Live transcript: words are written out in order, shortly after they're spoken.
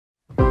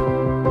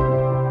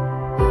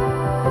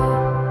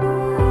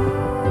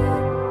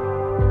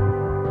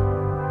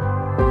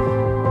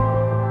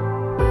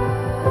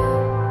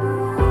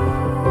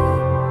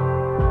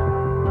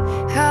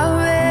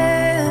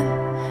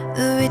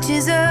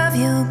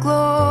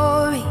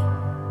glory.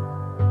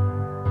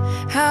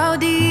 How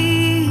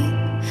deep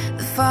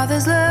the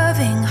Father's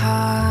loving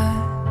heart,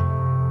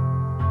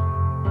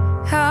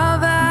 how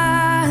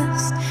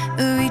vast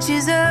the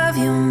reaches of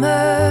your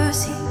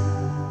mercy,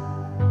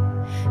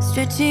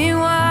 stretching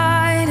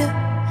wider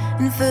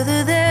and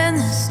further than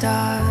the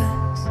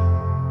stars.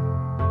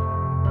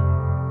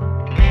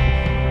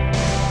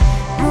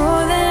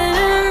 More than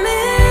a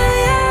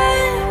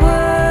million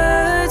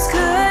words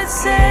could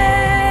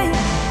say.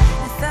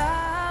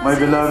 My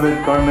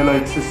beloved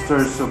Carmelite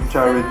Sisters of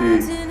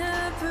Charity,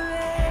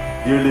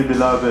 dearly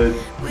beloved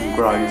in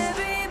Christ,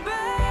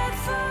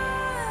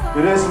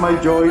 it is my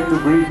joy to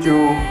greet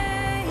you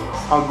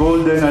a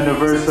golden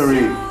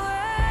anniversary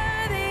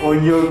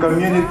on your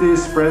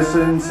community's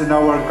presence in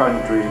our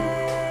country.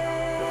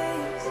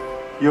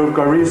 Your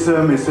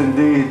charism is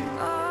indeed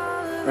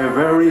a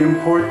very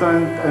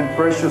important and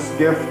precious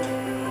gift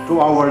to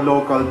our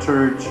local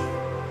church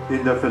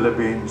in the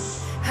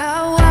Philippines.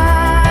 How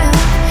wild,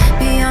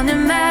 beyond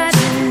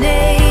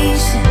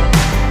imagination,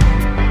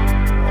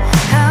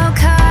 how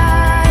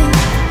kind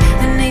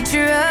the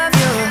nature of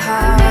your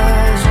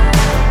heart,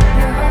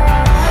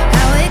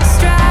 how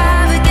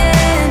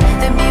extravagant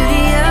the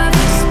beauty of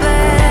your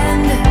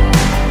splendor.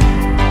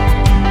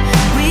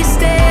 We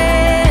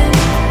stand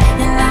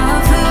in awe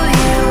of who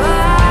you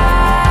are.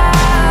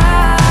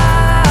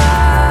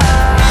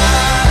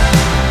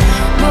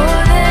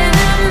 More than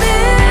a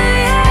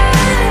million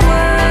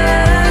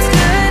words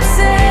could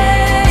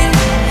say,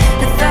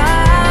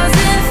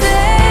 1,000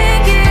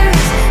 thank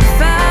yous, a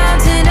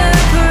fountain of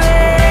praise.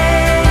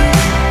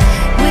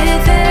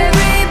 With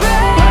every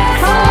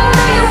breath of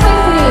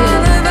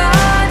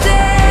our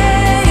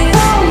days,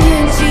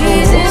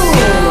 Jesus,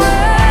 you're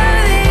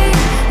worthy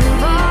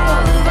of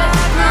all of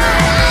our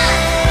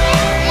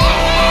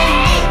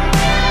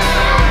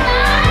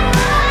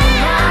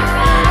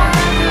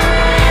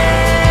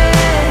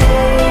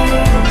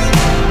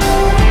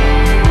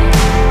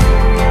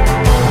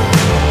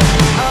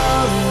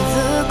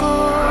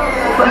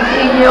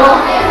Continue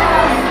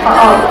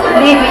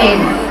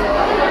living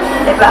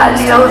the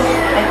values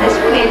and the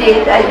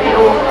spirit that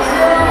you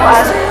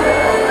pass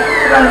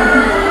from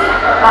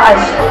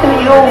us to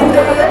you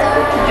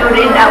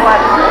during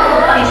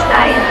this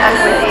time that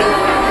we live.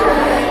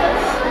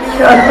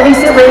 So thank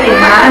you very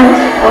much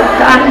for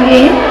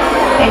coming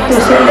and to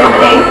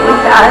celebrate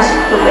with us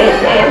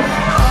together.